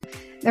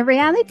The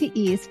reality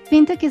is,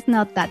 fintech is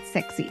not that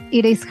sexy.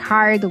 It is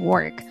hard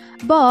work,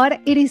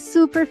 but it is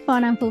super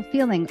fun and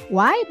fulfilling.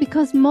 Why?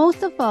 Because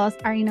most of us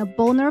are in a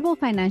vulnerable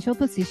financial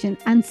position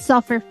and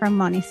suffer from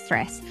money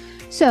stress.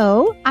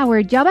 So,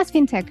 our job as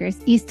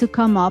fintechers is to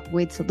come up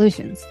with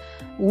solutions.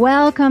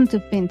 Welcome to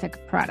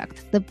FinTech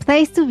Product, the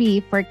place to be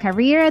for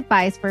career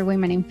advice for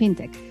women in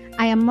fintech.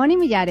 I am Moni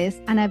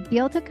Millares, and I've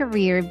built a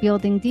career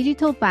building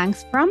digital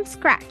banks from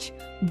scratch,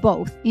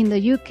 both in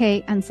the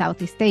UK and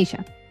Southeast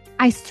Asia.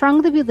 I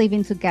strongly believe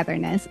in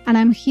togetherness, and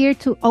I'm here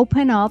to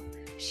open up,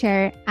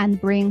 share, and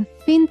bring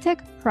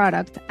fintech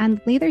product and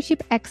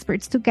leadership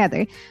experts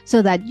together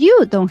so that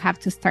you don't have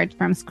to start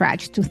from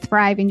scratch to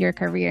thrive in your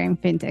career in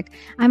fintech.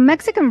 I'm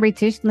Mexican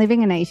British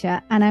living in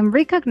Asia, and I'm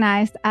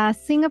recognized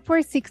as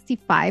Singapore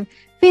 65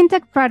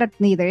 fintech product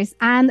leaders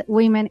and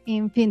women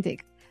in fintech.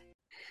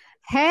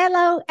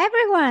 Hello,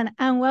 everyone,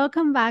 and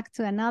welcome back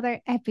to another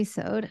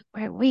episode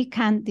where we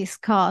can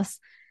discuss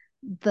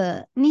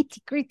the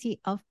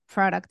nitty-gritty of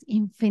product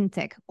in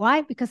fintech.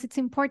 Why? Because it's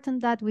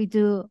important that we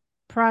do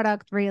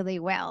product really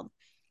well.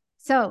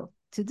 So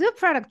to do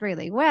product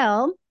really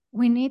well,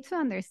 we need to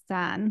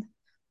understand,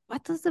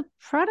 what does the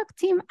product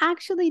team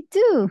actually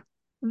do?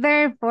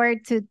 Therefore,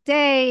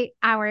 today,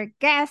 our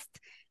guest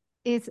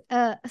is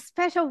a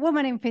special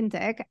woman in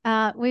fintech.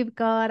 We've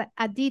got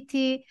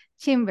Aditi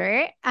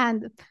Chhibber,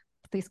 and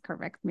please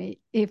correct me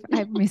if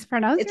I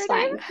mispronounce your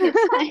name.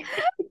 It's fine.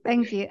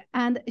 Thank you.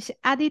 And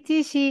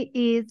Aditi, she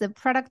is the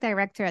product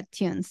director at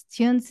Thunes.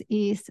 Thunes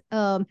is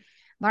a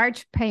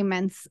large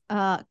payments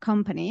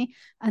company.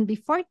 And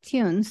before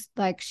Thunes,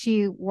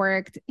 she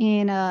worked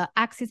in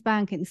Axis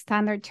Bank and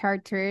Standard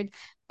Chartered.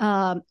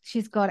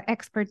 She's got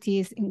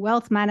expertise in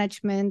wealth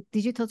management,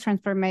 digital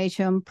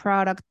transformation,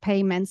 product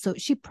payments. So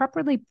she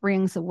properly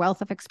brings a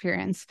wealth of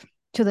experience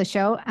to the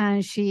show,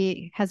 and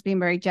she has been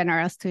very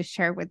generous to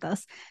share with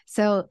us.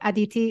 So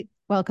Aditi,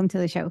 welcome to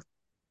the show.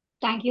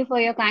 Thank you for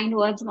your kind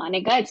words,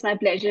 Monica. It's my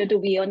pleasure to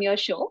be on your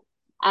show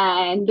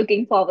and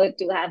looking forward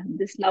to have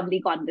this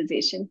lovely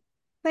conversation.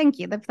 Thank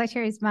you. The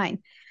pleasure is mine.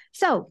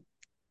 So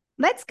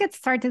let's get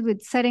started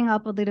with setting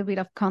up a little bit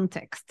of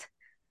context.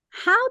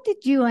 How did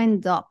you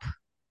end up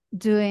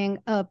doing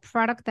a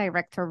product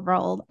director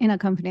role in a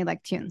company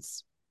like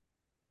Thunes?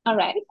 All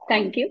right,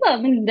 thank you. I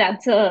mean,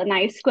 that's a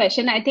nice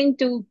question. I think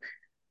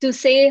to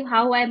say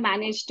how I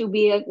managed to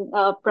be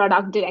a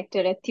product director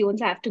at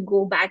Thunes, I have to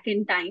go back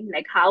in time,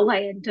 like how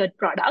I entered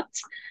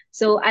products.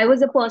 So I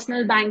was a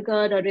personal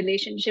banker, a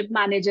relationship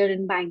manager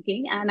in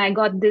banking, and I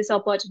got this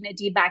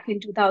opportunity back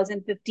in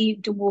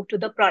 2015 to move to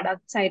the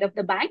product side of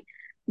the bank.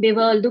 They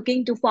were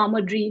looking to form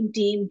a dream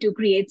team to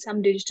create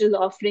some digital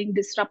offering,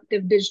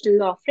 disruptive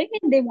digital offering,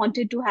 and they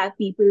wanted to have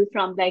people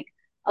from like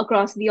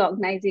across the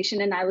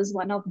organization, and I was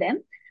one of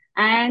them.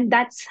 And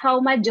that's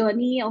how my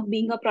journey of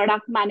being a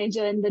product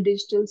manager in the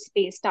digital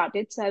space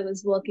started. So I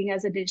was working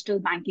as a digital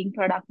banking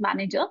product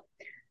manager.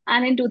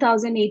 And in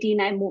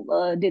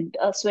 2018, did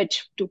a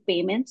switch to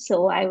payments.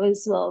 So I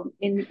was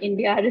in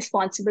India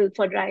responsible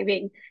for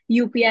driving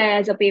UPI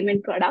as a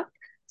payment product.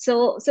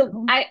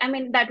 I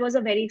mean, that was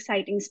a very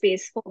exciting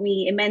space for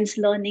me, immense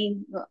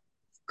learning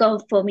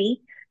curve for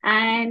me.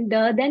 And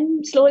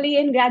then slowly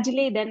and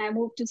gradually, then I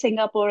moved to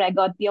Singapore. I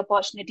got the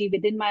opportunity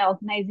within my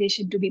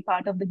organization to be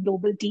part of the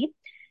global team,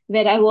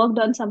 where I worked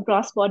on some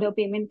cross-border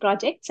payment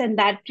projects. And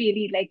that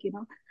really,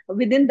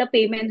 within the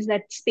payments,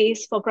 that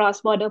space for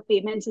cross-border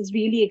payments is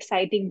really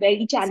exciting,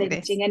 very Yes, it is.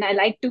 challenging, and I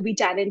like to be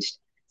challenged.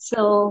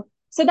 So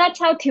that's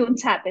how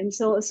Thunes happened.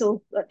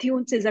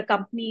 Thunes is a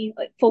company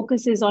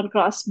focuses on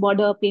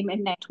cross-border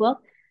payment network.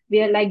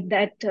 We are like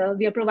that.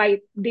 We are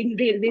providing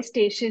railway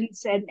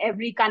stations in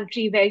every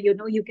country where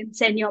you can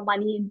send your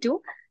money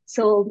into.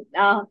 So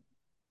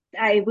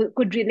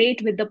could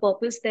relate with the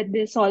purpose that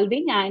they're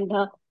solving, and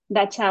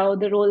that's how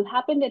the role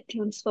happened at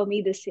Thunes for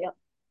me this year.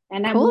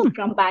 And I Cool. moved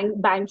from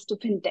banks to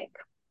fintech.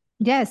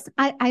 Yes,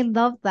 I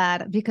love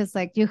that because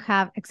you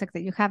have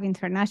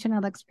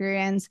international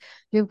experience,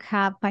 you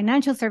have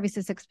financial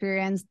services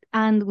experience,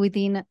 and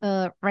within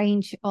a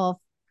range of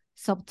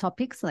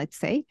subtopics, let's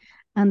say.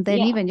 And then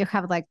Yeah. even you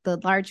have the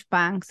large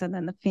banks and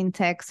then the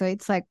fintech. So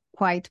it's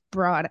quite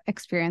broad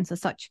experience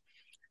as such.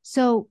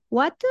 So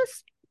what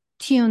does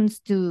Thunes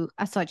do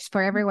as such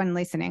for everyone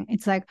listening?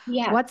 It's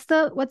Yeah. what's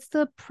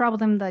the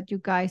problem that you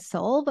guys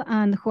solve,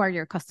 and who are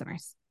your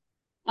customers?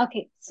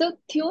 Okay, so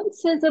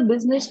Thunes is a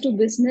business to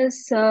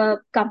business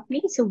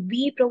company. So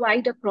we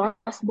provide a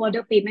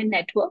cross-border payment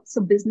network.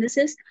 So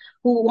businesses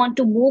who want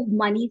to move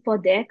money for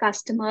their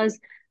customers,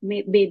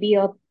 maybe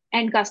a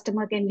end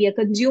customer can be a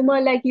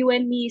consumer like you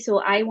and me. So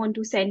I want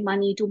to send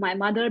money to my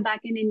mother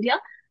back in India.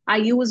 I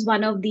use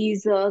one of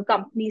these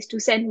companies to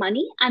send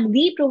money, and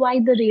we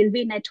provide the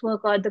railway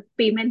network or the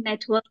payment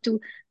network to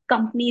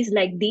companies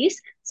like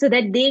these so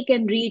that they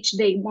can reach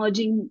the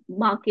emerging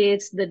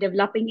markets, the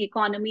developing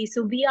economy.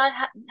 So we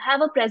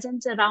have a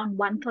presence around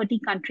 130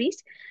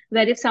 countries,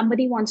 where if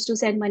somebody wants to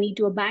send money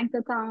to a bank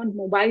account,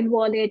 mobile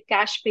wallet,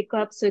 cash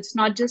pickup, so it's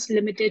not just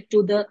limited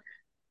to the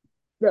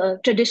the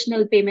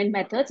traditional payment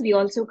methods. We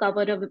also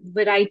cover a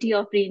variety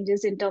of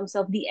ranges in terms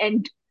of the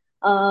end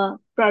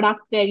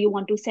product where you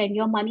want to send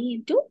your money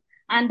into.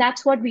 And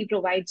that's what we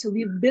provide. So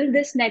we've built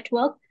this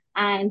network,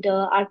 and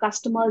our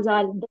customers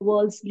are the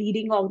world's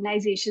leading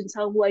organizations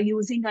who are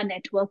using our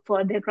network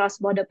for their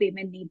cross-border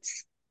payment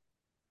needs.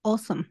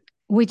 Awesome.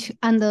 Which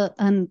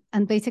and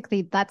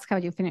basically that's how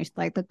you finished,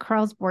 like the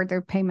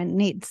cross-border payment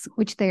needs,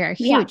 which they are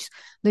Yeah, huge.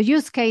 The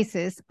use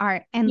cases are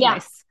yeah,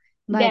 endless,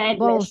 they're like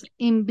both endless.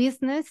 in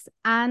business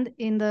and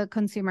in the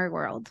consumer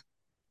world.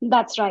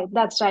 That's right.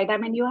 That's right. I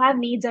mean, you have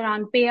needs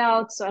around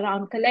payouts,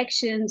 around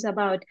collections,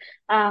 about,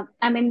 I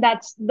mean,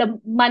 that's the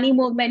money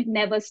movement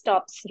never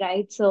stops,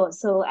 right?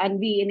 And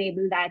we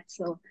enable that.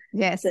 So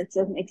Yes, it's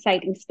an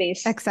exciting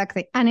space.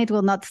 exactly. And it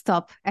will not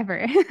stop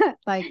ever.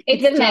 Like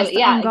It it's will never, just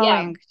yeah, yeah,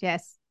 ongoing.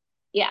 Yes.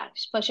 yeah,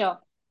 for sure.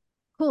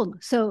 Cool.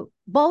 So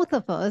both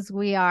of us,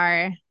 we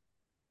are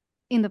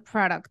in the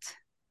product,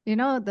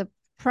 the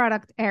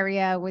product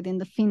area within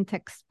the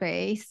fintech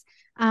space.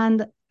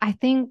 And I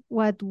think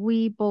what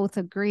we both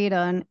agreed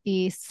on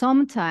is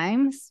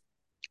sometimes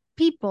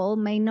people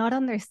may not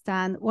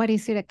understand what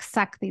is it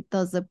exactly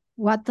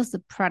what does the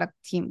product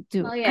team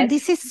do, Oh, and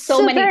this yes, is so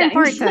super many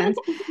times. important.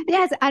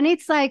 Yes, and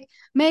it's like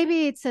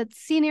maybe it's at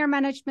senior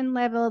management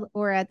level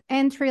or at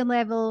entry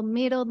level,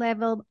 middle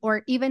level,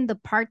 or even the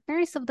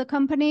partners of the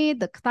company,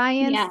 the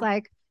clients, Yeah,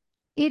 like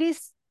it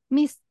is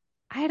mis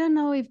I don't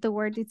know if the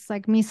word it's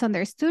like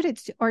misunderstood,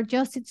 it's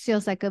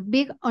just like a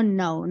big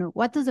unknown.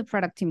 What does the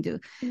product team do?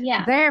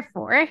 yeah.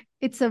 Therefore,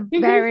 it's a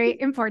very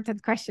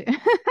important question.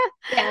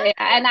 Yeah, yeah,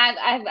 and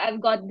I've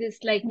got this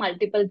like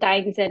multiple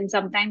times, and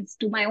sometimes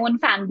to my own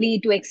family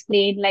to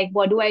explain like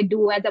what do I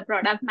do as a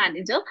product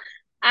manager.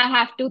 I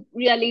have to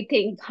really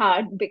think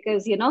hard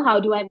because how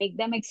do I make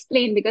them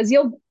explain, because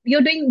you're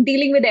doing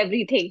dealing with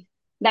everything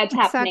that's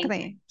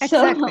happening. Exactly.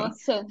 So Exactly.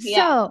 so yeah.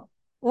 So,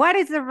 what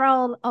is the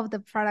role of the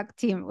product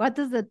team? What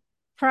does the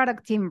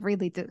product team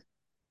really do?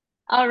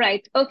 All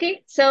right.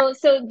 Okay. So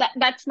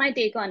that's my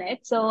take on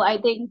it. So I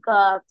think,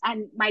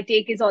 and my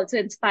take is also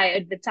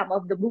inspired with some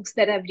of the books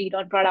that I've read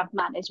on product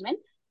management.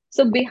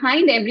 So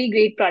behind every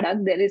great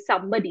product, there is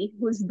somebody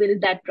who's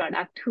built that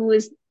product, who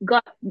has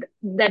got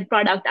that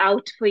product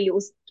out for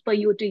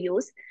you to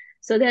use.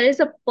 So there is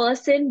a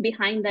person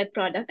behind that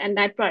product, and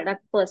that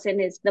product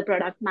person is the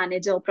product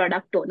manager or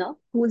product owner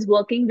who's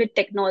working with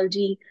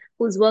technology,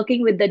 who's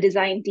working with the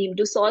design team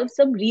to solve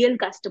some real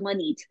customer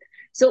needs.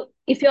 So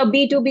if you're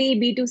B2B,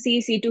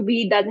 B2C,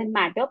 C2B, doesn't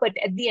matter. But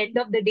at the end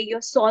of the day,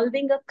 you're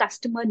solving a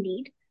customer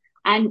need.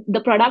 And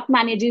the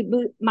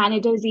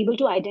manager is able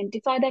to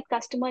identify that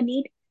customer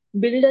need,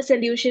 build a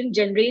solution,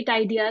 generate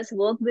ideas,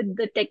 work with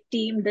the tech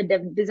team, the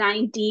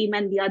design team,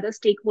 and the other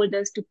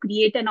stakeholders to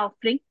create an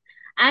offering.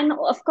 And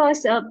of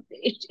course,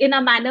 in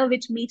a manner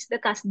which meets the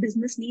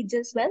business needs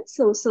as well.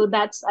 So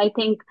that's, I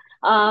think,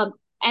 and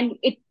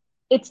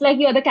it's like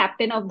you're the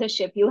captain of the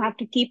ship. You have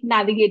to keep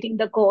navigating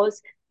the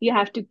course. You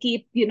have to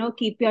keep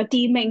your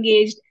team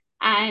engaged,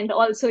 and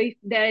also if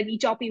there are any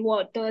choppy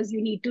waters,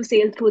 you need to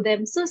sail through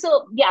them. So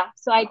yeah,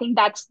 so I think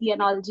that's the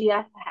analogy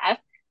I have.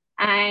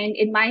 And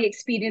in my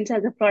experience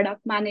as a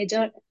product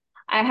manager,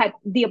 I had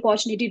the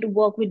opportunity to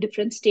work with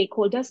different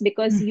stakeholders,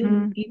 because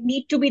Hmm. you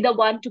need to be the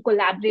one to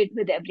collaborate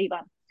with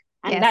everyone,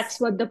 and that's Yes.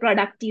 what the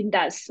product team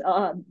does.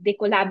 They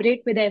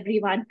collaborate with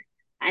everyone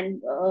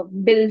and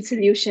build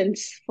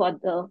solutions for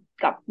the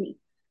company.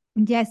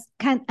 Yes,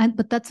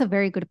 but that's a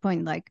very good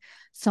point. Like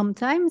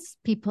sometimes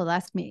people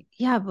ask me,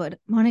 yeah, but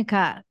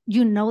Monica,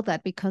 you know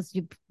that because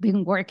you've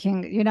been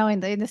working, in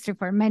the industry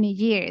for many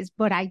years,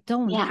 but I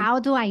don't. Yeah,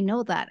 How do I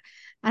know that?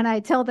 And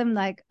I tell them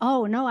like,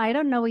 oh no, I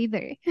don't know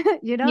either. It's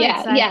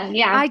yeah, like yeah,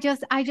 yeah.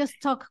 I just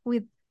talk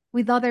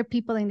with other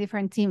people in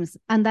different teams,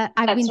 and that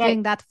I've That's been right.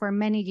 doing that for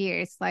many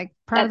years, like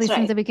probably That's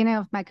since right. the beginning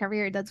of my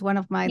career. That's one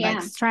of my like Yeah.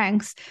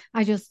 strengths.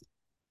 I just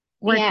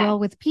work Yeah. well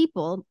with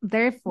people.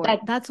 Therefore,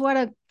 That, that's what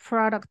a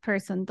product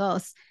person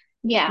does,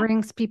 yeah.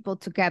 brings people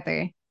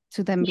together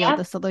to then build Yeah.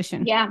 a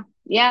solution. Yeah.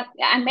 Yeah.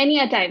 And many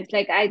a times,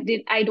 like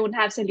I don't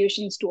have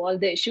solutions to all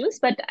the issues,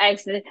 but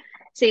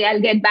say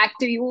I'll get back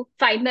to you,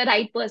 find the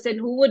right person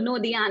who would know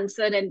the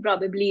answer, and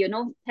probably,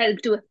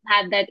 help to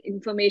have that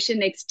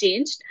information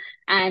exchanged.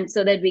 And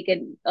so that we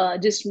can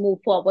just move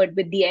forward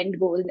with the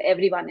end goal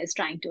everyone is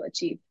trying to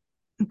achieve.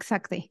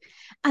 Exactly.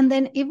 And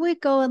then if we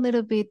go a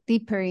little bit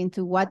deeper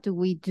into what do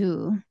we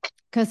do,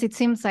 because it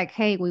seems like,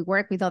 hey, we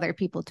work with other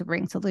people to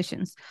bring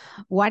solutions.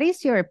 What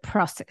is your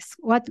process?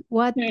 What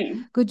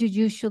Hmm. could you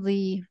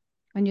usually,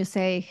 when you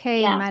say,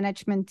 hey, Yeah.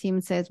 management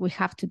team says we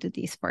have to do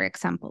this, for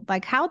example,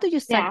 like how do you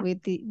start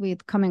Yeah.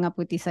 with coming up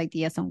with these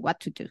ideas on what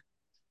to do?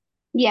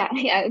 Yeah,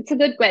 yeah, it's a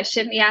good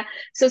question. Yeah.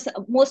 So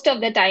most of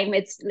the time,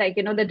 it's like,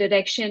 the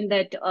direction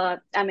that,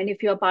 I mean,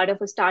 if you're part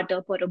of a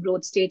startup or a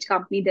growth stage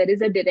company, there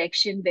is a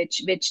direction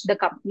which the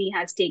company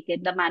has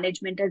taken. The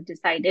management has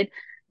decided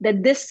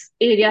that this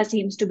area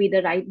seems to be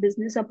the right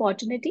business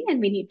opportunity,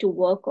 and we need to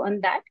work on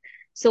that.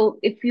 So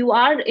if you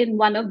are in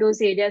one of those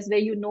areas where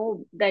you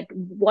know that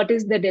what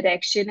is the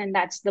direction, and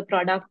that's the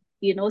product,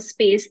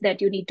 space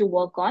that you need to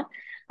work on,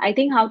 I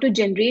think how to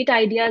generate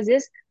ideas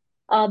is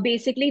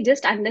basically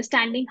just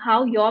understanding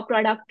how your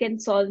product can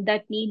solve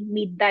that need,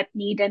 meet that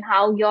need, and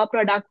how your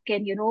product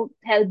can,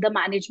 help the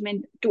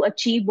management to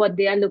achieve what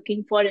they are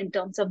looking for in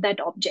terms of that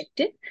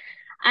objective.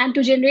 And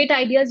to generate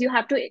ideas, you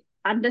have to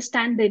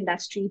understand the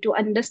industry, to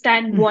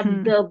understand what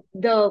Hmm.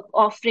 the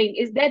offering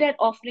is. There an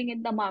offering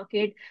in the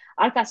market?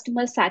 Are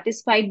customers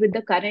satisfied with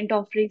the current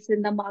offerings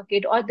in the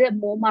market, or there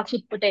more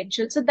market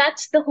potential? So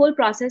that's the whole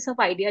process of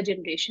idea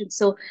generation.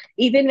 So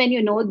even when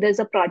you know there's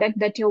a product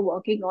that you're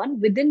working on,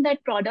 within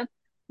that product,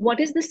 what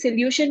is the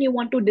solution you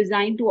want to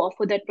design to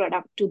offer that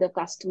product to the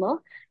customer?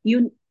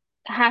 You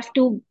have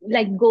to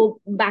like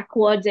go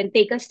backwards and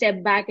take a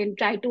step back and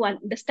try to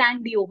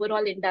understand the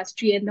overall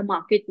industry and the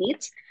market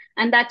needs.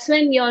 And that's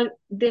when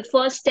the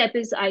first step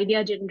is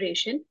idea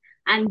generation.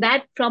 And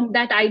that from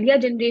that idea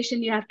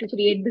generation, you have to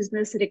create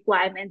business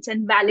requirements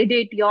and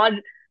validate your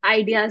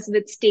ideas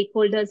with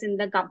stakeholders in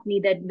the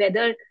company, that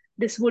whether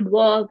this would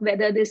work,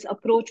 whether this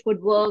approach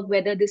would work,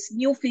 whether this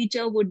new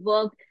feature would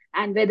work,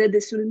 and whether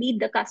this will meet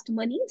the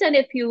customer needs. And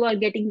if you are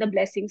getting the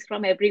blessings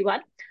from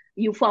everyone,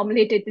 you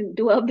formulate it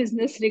into a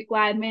business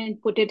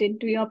requirement, put it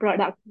into your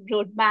product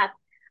roadmap,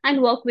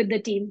 and work with the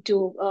team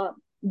to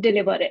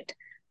deliver it.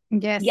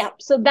 Yes. Yeah,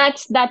 so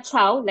that's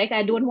how, like,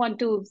 I don't want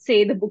to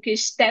say the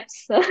bookish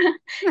steps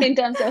in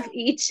terms of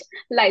each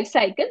life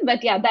cycle,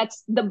 but yeah,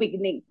 that's the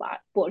beginning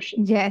part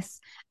portion. Yes.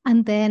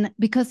 And then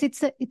because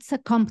it's a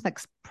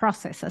complex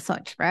process as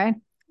such, right?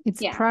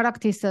 Its Yeah.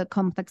 product is a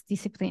complex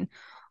discipline.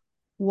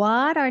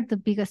 What are the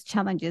biggest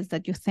challenges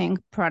that you think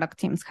product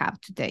teams have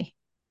today?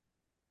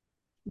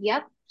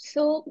 Yep.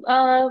 So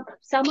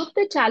some of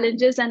the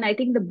challenges, and I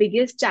think the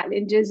biggest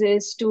challenges,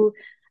 is to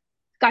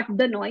cut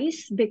the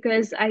noise,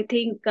 because I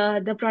think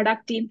the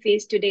product team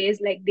face today is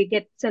like they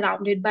get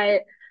surrounded by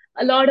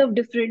a lot of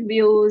different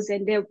views,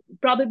 and they're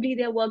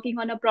working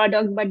on a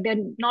product, but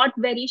they're not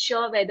very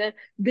sure whether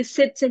this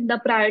sits in the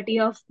priority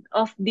of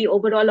the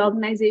overall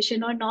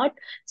organization or not.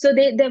 So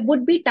there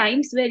would be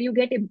times where you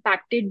get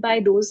impacted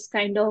by those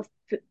kind of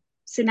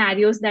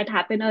scenarios that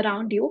happen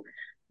around you.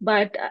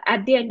 But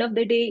at the end of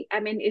the day, I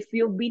mean, if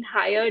you've been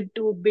hired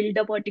to build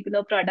a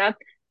particular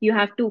product, you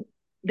have to,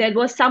 there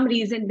was some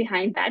reason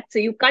behind that. So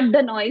you cut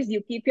the noise,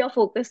 you keep your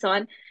focus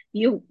on,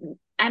 you,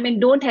 I mean,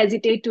 don't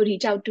hesitate to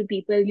reach out to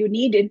people. You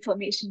need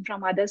information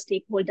from other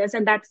stakeholders.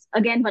 And that's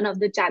again one of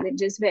the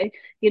challenges where,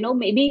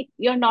 maybe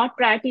you're not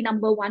priority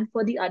number one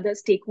for the other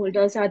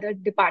stakeholders, other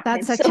That's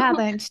departments. a So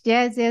challenge.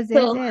 Yes, yes,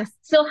 yes, so, yes.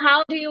 so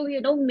how do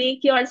you,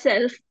 make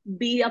yourself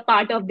be a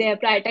part of their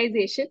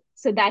prioritization?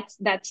 So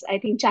that's I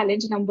think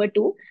challenge number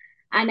two.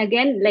 And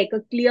again, like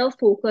a clear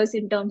focus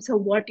in terms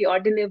of what your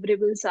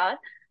deliverables are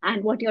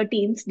and what your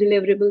team's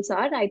deliverables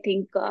are. I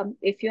think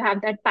if you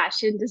have that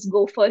passion, just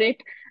go for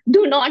it.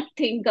 Do not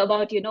think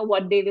about,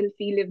 what they will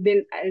feel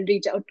if I'll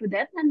reach out to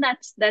them. And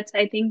that's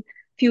I think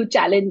few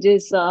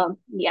challenges,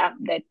 yeah,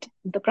 that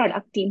the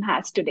product team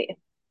has today.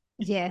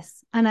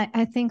 Yes. And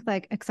I think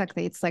like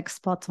exactly it's like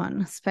spot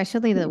on,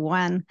 especially the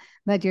one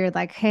that you're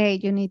like, hey,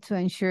 you need to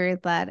ensure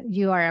that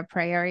you are a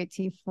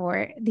priority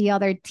for the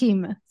other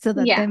team so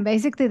that Yeah. then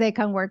basically they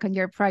can work on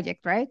your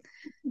project, right?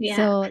 Yeah.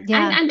 So And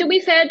yeah, to be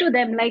fair to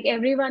them, like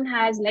everyone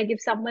has, like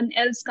if someone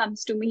else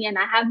comes to me and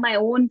I have my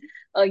own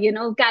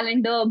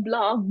calendar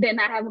block, then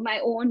I have my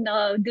own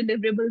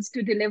deliverables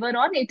to deliver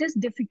on. It is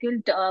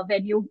difficult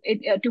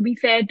when to be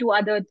fair to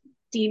other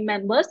team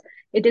members,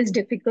 it is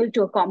difficult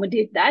to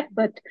accommodate that.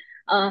 But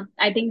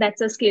I think that's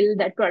a skill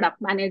that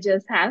product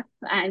managers have,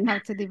 and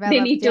have to they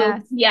develop. need to,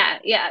 Yes. yeah,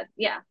 yeah,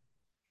 yeah,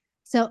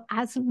 So,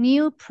 as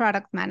new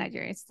product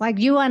managers, like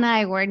you and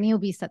I were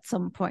newbies at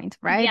some point,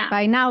 right? yeah,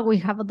 By now we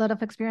have a lot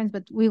of experience,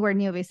 but we were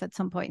newbies at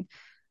some point.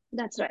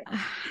 that's right.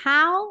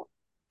 How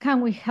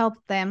can we help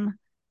them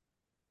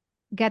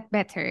get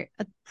better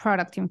at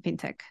product in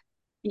fintech?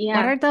 What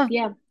Yeah, are the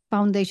yeah.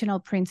 foundational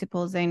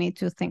principles they need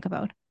to think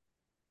about?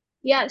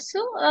 Yeah,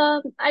 so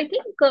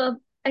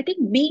I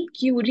think being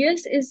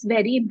curious is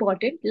very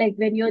important. Like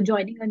when you're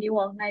joining a new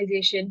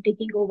organization,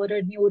 taking over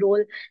a new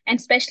role, and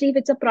especially if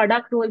it's a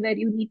product role where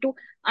you need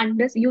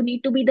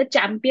to be the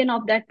champion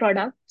of that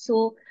product.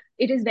 So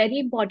it is very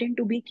important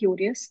to be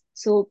curious.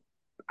 So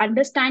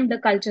understand the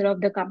culture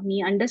of the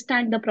company,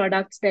 understand the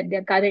products that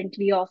they're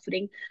currently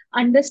offering,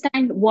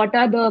 understand what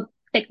are the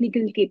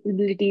technical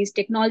capabilities,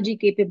 technology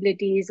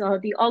capabilities, or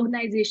the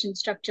organization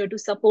structure to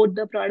support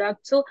the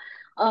product. So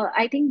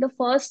I think the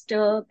first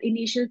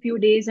initial few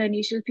days or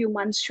initial few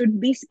months should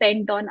be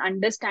spent on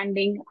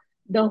understanding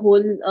the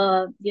whole,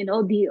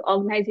 the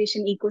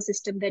organization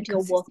ecosystem that you're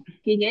Ecosystem.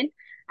 working in.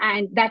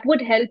 And that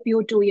would help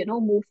you to,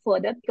 move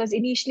further, because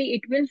initially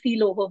it will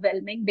feel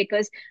overwhelming,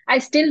 because I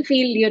still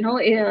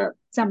feel,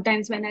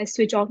 sometimes when I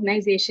switch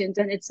organizations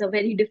and it's a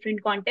very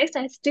different context,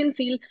 I still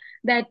feel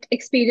that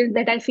experience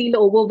that I feel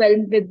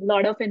overwhelmed with a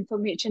lot of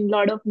information, a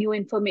lot of new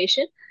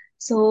information.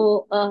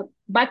 So,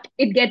 but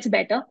it gets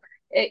better,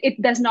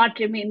 it does not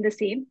remain the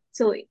same.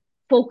 So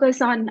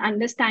focus on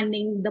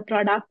understanding the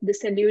product, the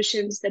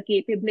solutions, the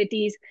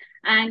capabilities.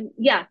 And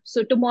yeah,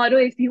 so tomorrow,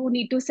 if you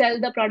need to sell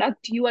the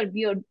product, you are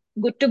weird.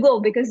 good to go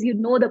because you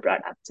know the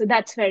product. So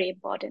that's very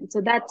important.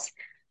 So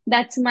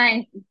that's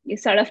my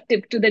sort of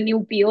tip to the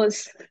new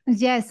POs.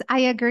 Yes, I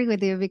agree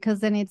with you, because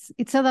then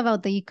it's all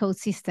about the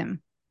ecosystem.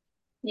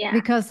 Yeah.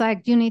 Because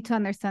like you need to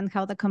understand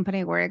how the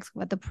company works,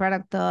 what the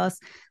product does,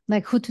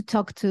 like who to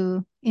talk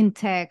to in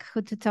tech,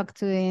 who to talk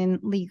to in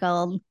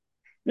legal.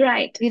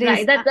 Right, It right.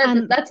 is,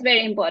 and That's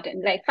very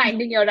important. Like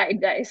finding your right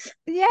guys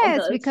or yes,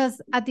 girls.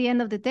 because at the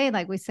end of the day,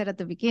 like we said at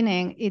the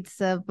beginning, it's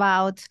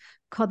about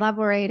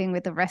collaborating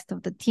with the rest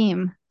of the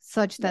team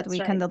such that That's we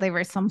can right.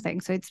 deliver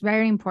something. So it's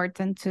very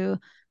important to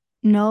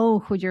know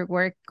who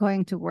you're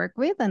going to work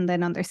with, and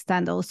then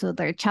understand also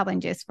their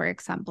challenges, for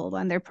example,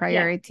 and their Yeah,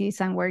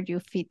 priorities, and where you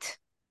fit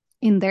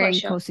in their for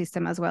sure.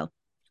 ecosystem as well.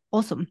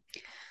 Awesome.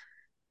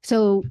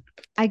 So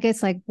I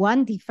guess like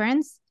one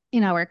difference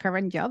in our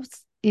current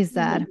jobs is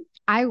that Hmm.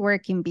 I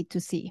work in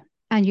B2C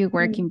and you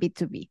work Hmm. in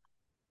B2B.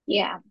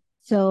 Yeah.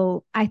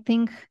 So I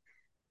think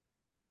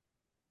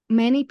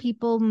many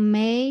people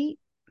may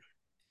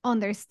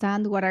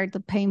understand what are the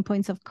pain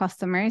points of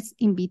customers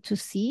in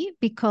B2C,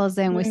 because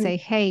then we Mm. say,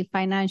 hey,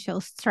 financial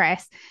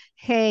stress,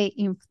 hey,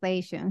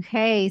 inflation,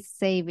 hey,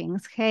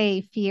 savings,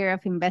 hey, fear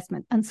of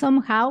investment. And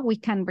somehow we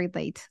can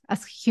relate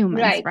as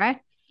humans, Right. right?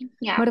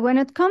 Yeah. But when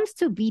it comes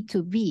to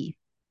B2B,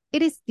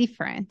 it is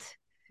different,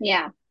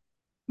 Yeah.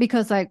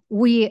 because like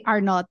we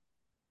are not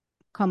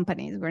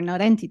companies, we're not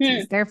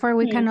entities. Hmm. Therefore,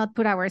 we Hmm. cannot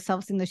put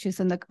ourselves in the shoes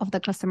of the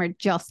customer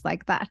just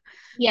like that.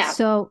 Yeah.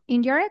 So,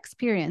 in your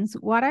experience,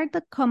 what are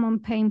the common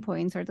pain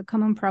points or the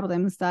common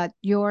problems that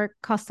your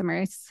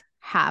customers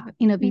have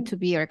in a Hmm.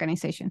 B2B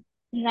organization?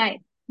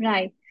 Right.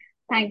 Right.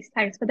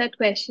 Thanks for that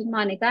question,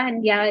 Monica.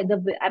 And yeah,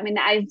 I mean,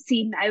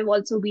 I've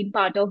also been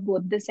part of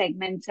both the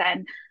segments,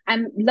 and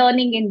I'm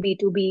learning in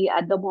B2B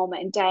at the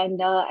moment.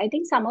 And I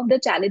think some of the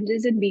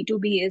challenges in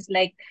B2B is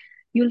like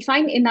you'll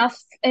find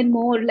enough and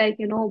more like,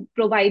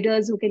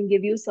 providers who can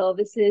give you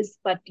services,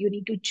 but you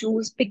need to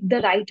pick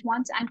the right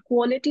ones, and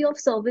quality of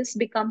service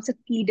becomes a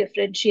key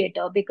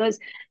differentiator because,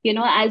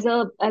 as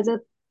a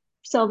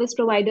service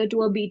provider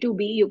to a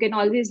B2B, you can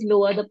always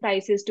lower the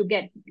prices to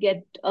get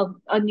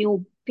a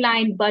new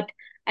client. But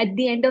at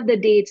the end of the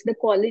day, it's the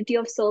quality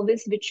of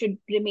service which should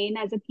remain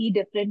as a key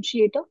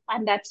differentiator.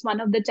 And that's one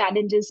of the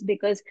challenges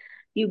because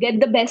you get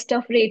the best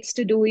of rates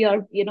to do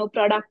your,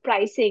 product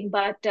pricing.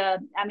 But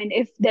I mean,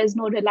 if there's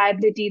no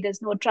reliability,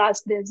 there's no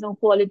trust, there's no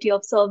quality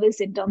of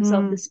service in terms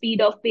of the Mm,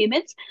 speed of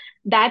payments,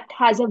 that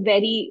has a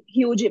very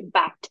huge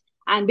impact.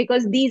 And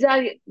because these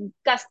are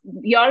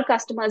your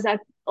customers are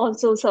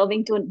also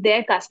serving to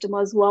their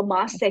customers who are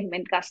mass yes.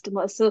 segment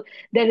customers. So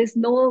there is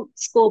no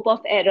scope of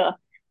error.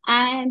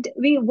 And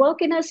we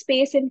work in a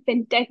space in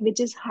fintech which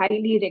is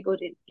highly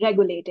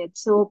regulated.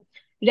 So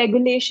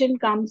regulation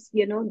comes,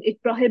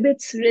 it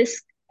prohibits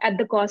risk at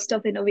the cost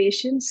of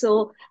innovation.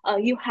 So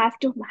you have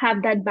to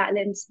have that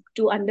balance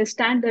to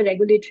understand the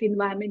regulatory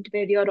environment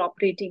where you're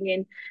operating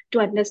in, to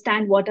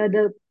understand what are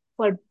the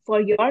for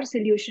your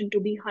solution to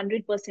be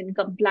 100%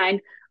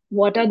 compliant,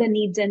 what are the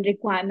needs and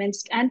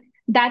requirements. And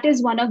that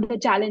is one of the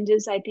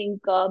challenges I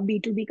think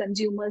B2B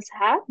consumers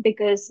have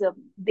because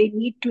they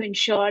need to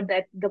ensure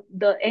that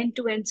the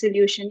end-to-end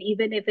solution,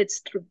 even if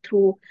it's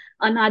through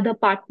another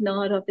partner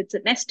or if it's a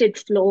nested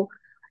flow,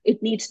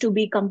 it needs to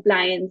be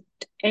compliant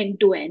end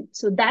to end.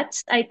 So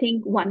that's, I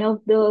think, one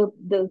of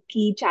the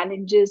key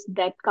challenges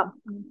that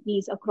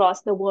companies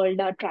across the world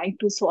are trying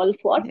to solve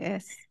for.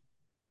 Yes.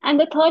 And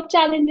the third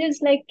challenge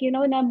is like, in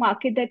a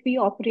market that we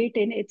operate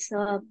in, it's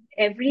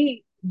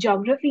every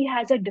geography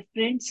has a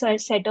different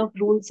set of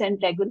rules and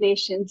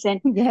regulations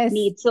and Yes.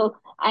 needs. So,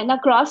 and a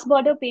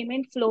cross-border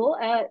payment flow,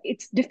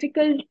 it's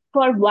difficult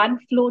for one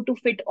flow to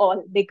fit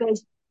all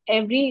because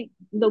every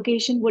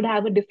location would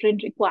have a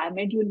different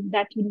requirement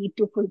that you need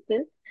to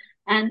fulfill.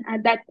 And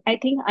that I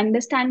think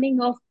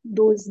understanding of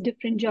those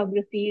different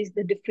geographies,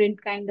 the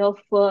different kind of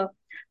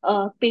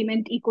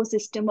payment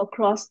ecosystem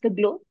across the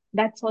globe,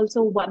 that's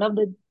also one of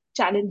the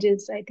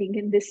challenges I think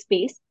in this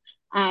space.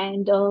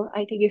 And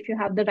I think if you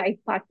have the right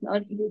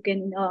partner, you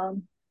can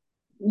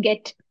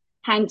get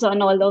hands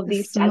on all of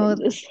these Smooth.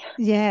 challenges.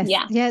 Yes.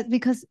 Yeah. Yes.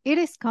 Because it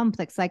is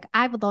complex. Like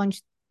I've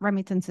launched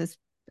remittances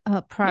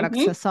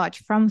products Hmm. as such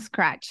from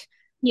scratch.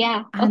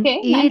 Yeah. And Okay.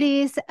 it Nice.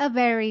 is a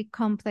very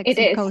complex It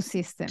is.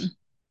 ecosystem.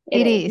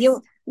 It It is. is.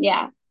 You.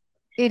 Yeah.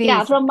 It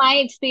Yeah. is. From my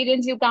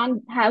experience, you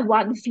can't have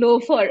one flow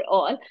for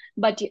all,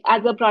 but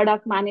as a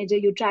product manager,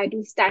 you try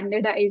to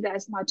standardize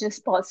as much as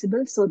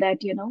possible so that,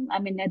 I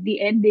mean, at the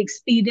end, the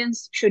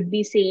experience should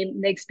be same.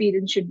 The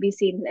experience should be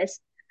seamless.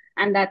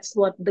 And that's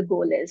what the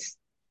goal is.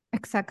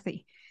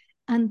 Exactly.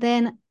 And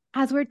then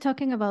as we're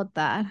talking about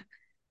that,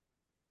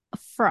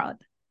 fraud.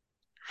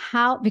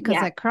 How, because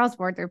Yeah. like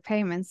cross-border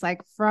payments,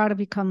 like fraud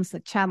becomes a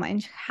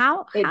challenge.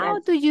 How It how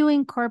does. do you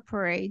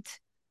incorporate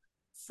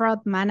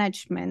fraud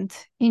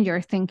management in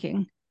your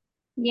thinking?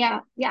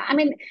 Yeah, yeah. I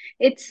mean,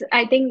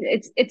 I think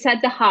it's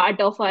at the heart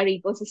of our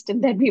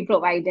ecosystem that we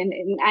provide,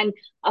 and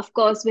of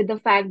course, with the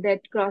fact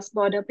that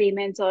cross-border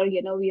payments or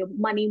your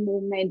money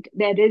movement,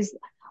 there is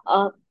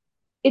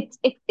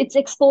it's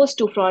exposed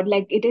to fraud.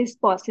 Like it is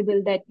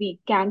possible that we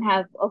can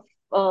have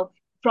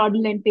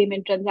fraudulent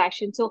payment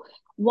transactions. So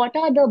what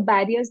are the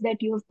barriers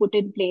that you have put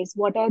in place?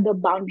 What are the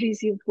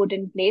boundaries you've put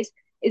in place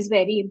is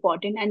very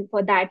important. And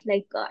for that,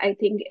 I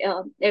think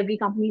every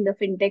company in the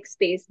fintech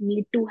space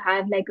need to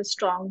have like a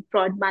strong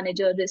fraud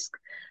manager, risk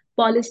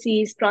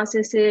policies,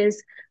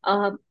 processes,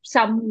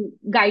 some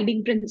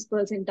guiding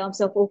principles in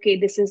terms of, okay,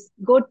 this is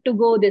good to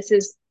go. This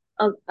is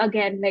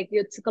again, like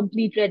it's a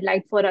complete red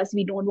light for us.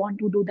 We don't want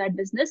to do that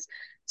business.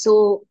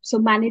 So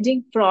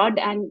managing fraud,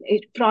 and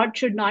fraud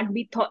should not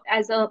be thought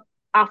as a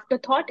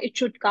afterthought. It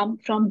should come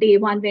from day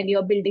one when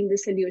you're building the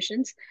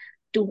solutions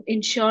to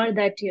ensure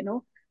that,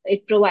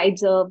 it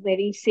provides a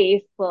very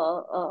safe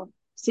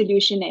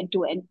solution end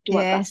to end to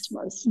our Yes,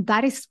 customers.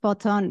 that is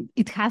spot on.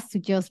 It has to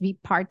just be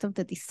part of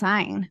the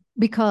design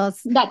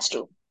because That's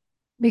true.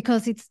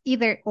 it's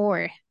either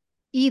or.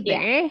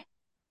 Yeah, Either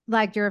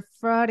like your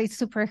fraud is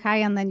super high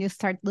and then you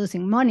start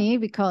losing money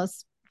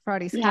because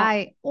fraud is yeah,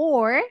 high,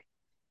 or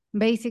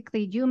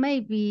basically you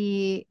may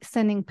be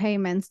sending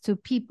payments to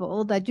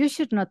people that you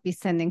should not be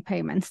sending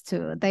payments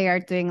to. They are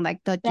doing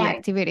like dodgy right.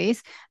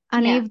 activities.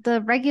 And Yeah, if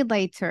the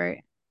regulator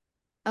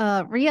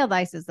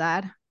realizes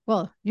that,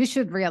 well, you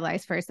should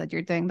realize first that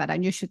you're doing that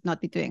and you should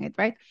not be doing it,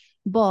 right?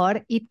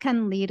 But it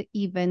can lead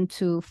even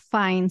to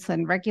fines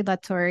and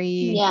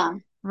regulatory yeah.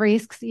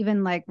 risks,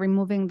 even like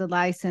removing the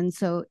license.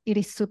 So it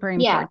is super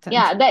Yeah, important.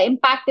 yeah, the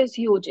impact is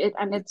huge,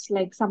 and it's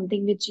like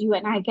something which you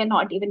and I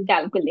cannot even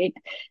calculate.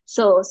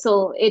 So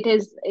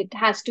it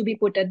has to be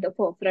put at the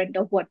forefront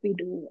of what we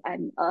do,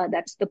 and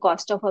that's the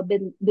cost of a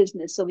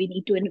business. So we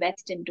need to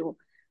invest into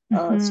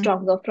Mm-hmm.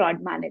 stronger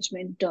fraud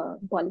management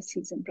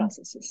policies and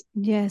processes.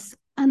 Yes.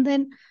 And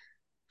then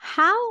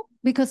how,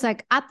 because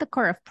like at the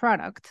core of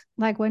product,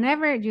 like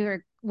whenever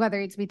you're, whether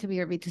it's B2B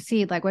or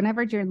B2C, like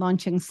whenever you're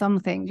launching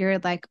something, you're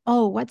like,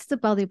 oh, what's the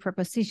value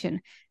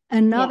proposition? Yeah.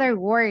 Another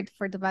word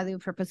for the value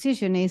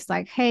proposition is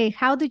like, hey,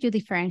 how do you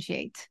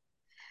differentiate?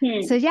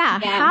 So yeah,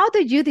 Yeah, how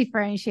do you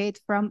differentiate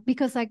from,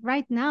 because like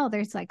right now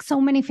there's like so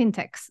many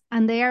fintechs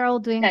and they are all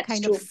doing that's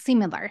kind of true.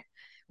 similar,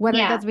 whether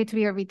Yeah, that's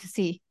B2B or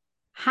B2C.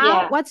 How,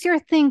 yeah. what's your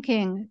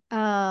thinking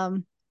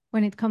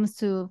when it comes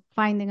to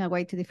finding a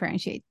way to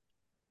differentiate?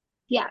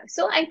 Yeah.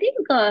 So I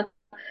think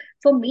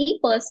for me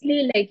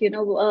personally,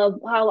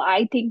 how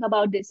I think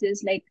about this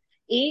is like,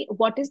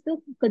 what is the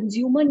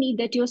consumer need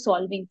that you're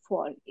solving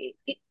for?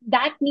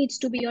 That needs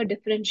to be your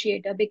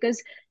differentiator,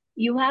 because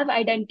you have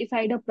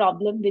identified a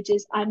problem which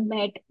is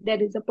unmet.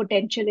 There is a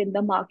potential in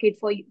the market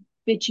for you,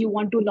 which you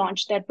want to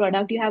launch that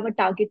product. You have a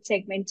target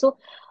segment. So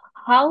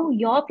how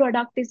your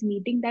product is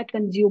meeting that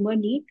consumer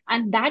need,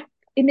 and that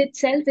in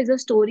itself is a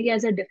story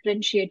as a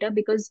differentiator,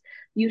 because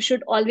you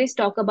should always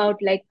talk about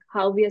like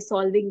how we are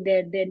solving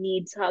their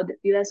needs, how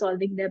we are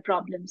solving their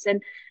problems,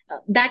 and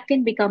that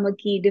can become a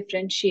key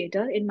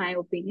differentiator in my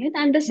opinion.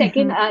 And the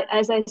second, Mm-hmm.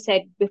 as I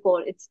said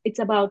before, it's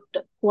about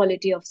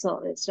quality of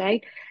service,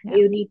 right? Yeah.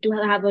 You need to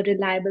have a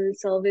reliable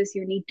service.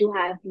 You need to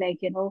have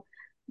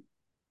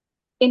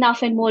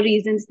enough and more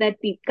reasons that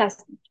the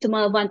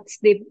customer, once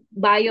they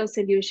buy your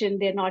solution,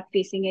 they're not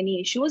facing any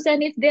issues.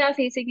 And if they are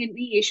facing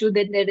any issue,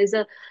 then there is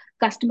a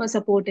customer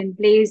support in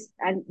place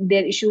and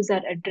their issues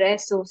are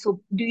addressed.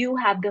 So do you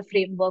have the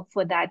framework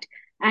for that?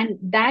 And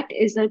that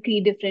is a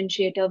key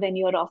differentiator when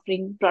you're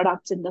offering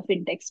products in the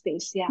fintech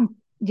space. Yeah.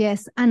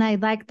 Yes, and I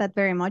like that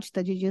very much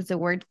that you use the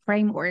word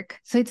framework.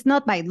 So it's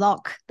not by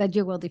luck that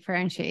you will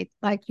differentiate.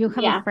 Like you have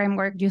a Yeah,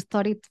 framework, you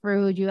thought it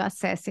through, you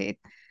assess it,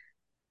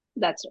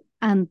 that's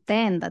right. and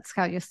then that's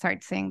how you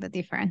start seeing the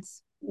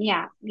difference.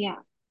 Yeah, yeah,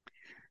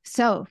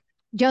 So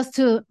just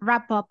to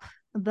wrap up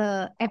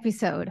the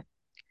episode,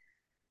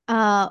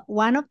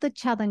 one of the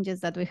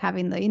challenges that we have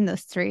in the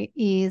industry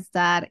is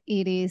that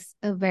it is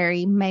a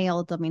very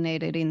male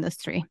dominated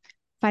industry.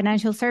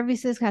 Financial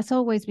services has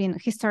always been,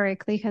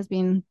 historically has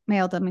been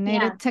male yeah.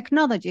 dominated.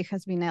 Technology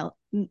has been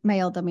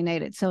male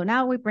dominated. So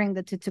now we bring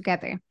the two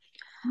together.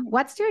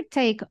 What's your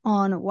take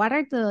on what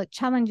are the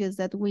challenges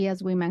that we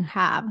as women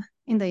have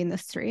in the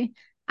industry,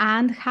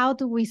 and how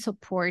do we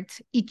support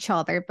each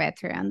other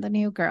better and the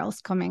new girls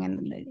coming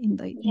in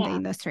the Yeah.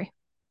 industry?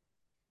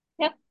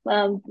 Yep.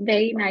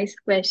 Very nice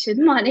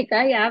question,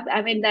 Monica. Yeah,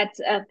 I mean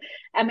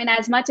I mean,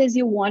 as much as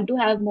you want to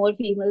have more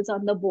females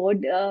on the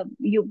board,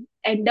 you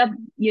end up,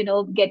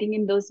 getting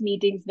in those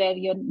meetings where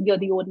you're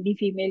the only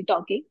female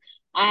talking,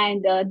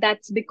 and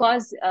that's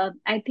because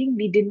I think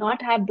we did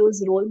not have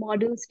those role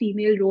models,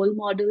 female role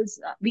models.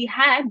 We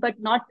had, but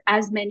not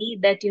as many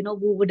that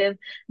who would have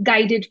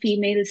guided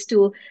females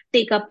to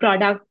take up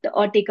product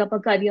or take up a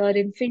career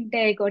in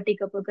fintech or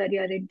take up a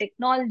career in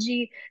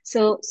technology.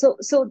 So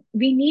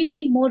we need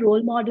more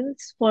role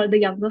models for the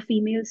younger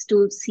females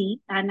to see,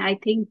 and I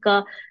think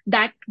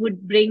that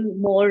would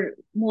bring more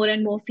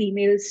and more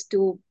females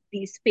to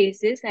these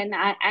spaces. And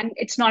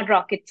it's not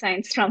rocket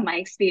science from my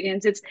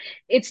experience.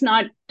 It's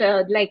not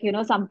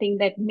something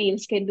that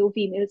males can do,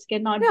 females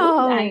cannot do.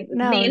 No,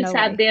 no, Males no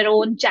have way. their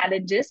own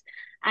challenges,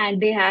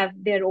 and they have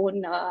their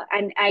own.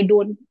 And I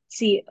don't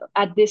see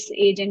at this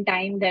age and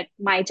time that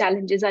my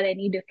challenges are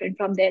any different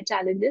from their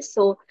challenges.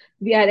 So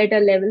we are at a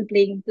level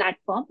playing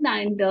platform,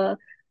 and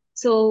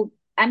so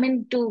I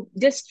mean, to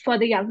just for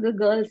the younger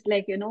girls,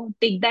 like,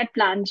 take that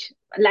plunge.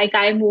 Like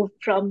I moved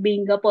from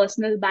being a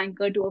personal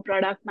banker to a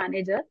product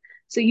manager.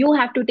 So you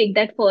have to take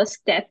that first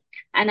step.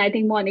 And I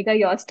think, Monica,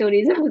 your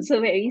story is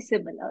also very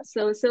similar.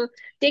 So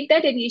take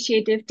that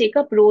initiative, take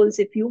up roles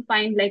if you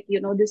find like,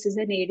 this is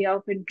an area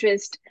of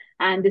interest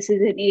and this is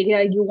an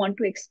area you want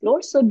to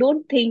explore. So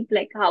don't think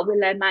like, how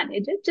will I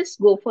manage it? Just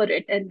go for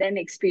it and then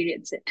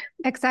experience it.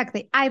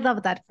 Exactly. I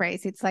love that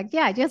phrase. It's like,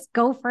 yeah, just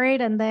go for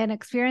it and then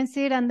experience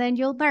it and then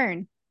you'll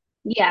learn.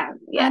 Yeah, And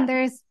yeah,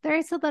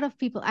 there's a lot of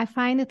people. I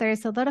find that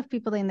there's a lot of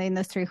people in the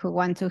industry who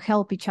want to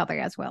help each other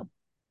as well.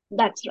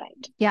 that's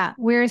right. Yeah,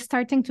 we're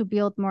starting to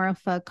build more of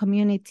a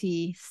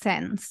community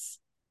sense.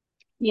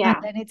 And Yeah,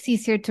 then it's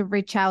easier to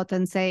reach out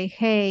and say,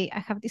 hey, I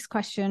have this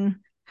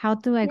question. How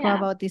do I go yeah.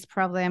 about this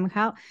problem?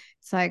 How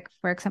it's like,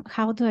 for example,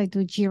 how do I do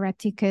Jira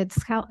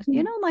tickets? How,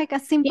 like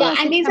as simple Yeah, as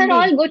and it these can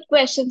are be. all good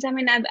questions. I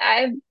mean,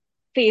 I've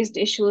faced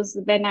issues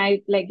when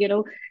I like,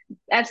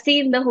 I've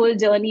seen the whole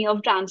journey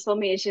of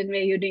transformation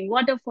where you're doing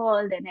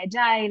waterfall, then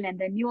agile, and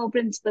then newer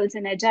principles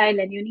in agile,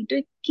 and you need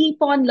to keep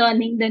on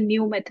learning the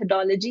new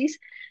methodologies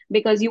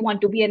because you want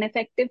to be an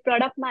effective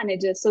product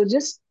manager. So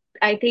just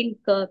I think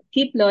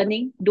keep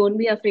learning. Don't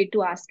be afraid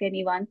to ask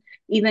anyone,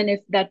 even if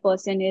that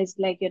person is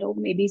like,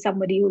 maybe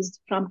somebody who's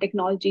from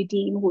technology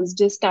team who's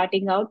just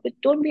starting out. But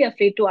don't be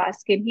afraid to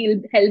ask him.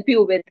 He'll help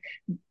you with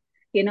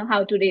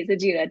how to raise a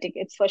Jira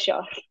tickets for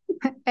sure.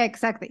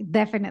 Exactly.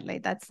 Definitely.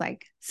 That's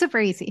like super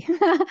easy.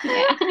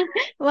 Yeah.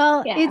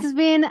 Well, Yeah. it's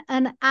been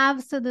an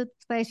absolute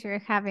pleasure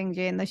having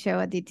you in the show,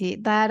 Aditi.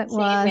 That Same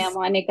here, was,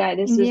 Monica.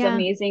 This was yeah,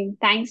 amazing.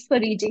 Thanks for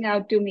reaching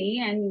out to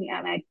me and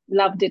I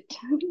loved it.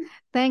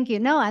 thank you.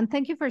 No, and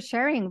thank you for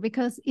sharing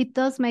because it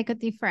does make a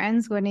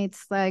difference when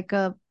it's like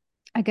a,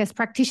 I guess,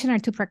 practitioner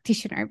to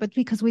practitioner, but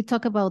because we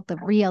talk about the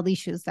real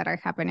issues that are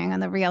happening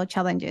and the real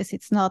challenges,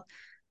 it's not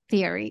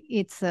theory.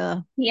 It's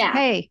Yeah.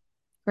 hey,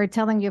 we're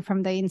telling you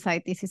from the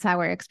inside, this is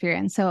our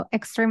experience. So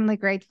extremely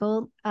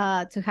grateful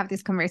to have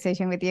this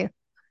conversation with you.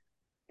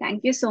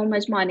 Thank you so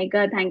much,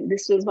 Monica.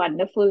 This was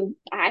wonderful.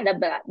 I had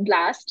a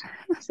blast.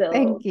 Thank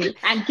So, you.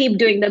 and keep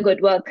doing the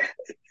good work.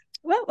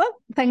 Well,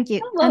 thank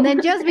you. And Whoa.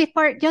 then just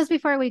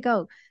before we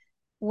go,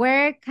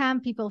 where can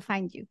people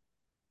find you?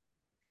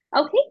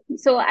 Okay,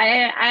 so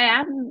I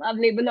am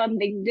available on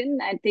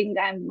LinkedIn. I think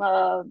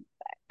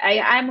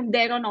I'm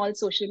there on all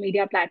social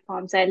media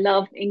platforms. I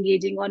love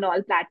engaging on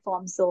all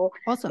platforms. So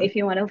Awesome. if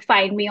you want to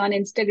find me on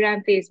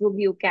Instagram, Facebook,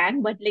 you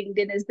can. But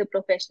LinkedIn is the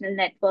professional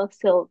network.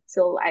 So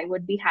I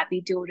would be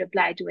happy to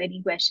reply to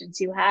any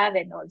questions you have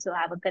and also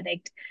have a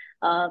connect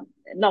uh,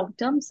 long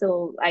term.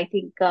 So I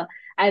think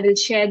I will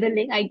share the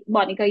link.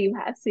 Monica, you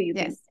have so you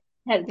can Yes.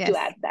 help to Yes.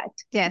 add that.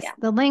 Yes. Yeah,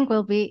 The link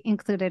will be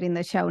included in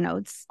the show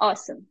notes.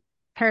 awesome.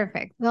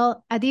 Perfect.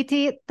 Well,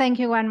 Aditi, thank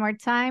you one more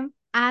time.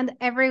 And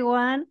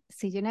everyone,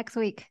 see you next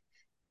week.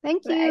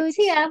 Thank Right. you.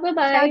 See ya. Bye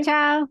Ciao, bye.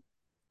 ciao.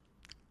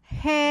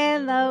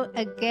 Hello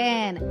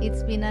again.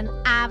 It's been an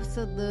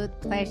absolute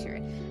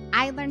pleasure.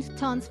 I learned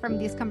tons from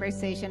this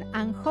conversation,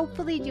 and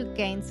hopefully, you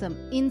gained some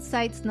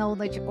insights,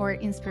 knowledge, or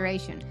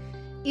inspiration.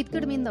 It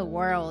could mean the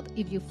world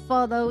if you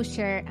follow,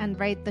 share, and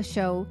rate the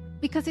show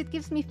because it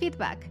gives me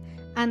feedback.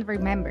 And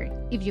remember,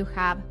 if you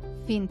have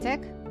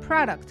fintech,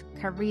 product,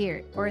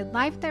 career, or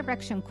life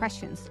direction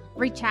questions,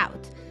 reach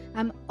out.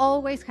 I'm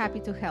always happy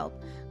to help.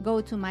 Go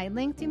to my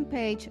LinkedIn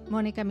page,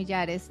 Monica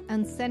Millares,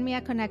 and send me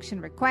a connection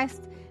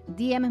request,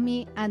 DM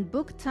me, and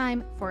book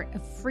time for a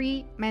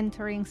free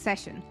mentoring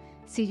session.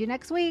 See you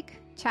next week.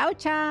 Ciao,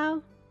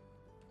 ciao.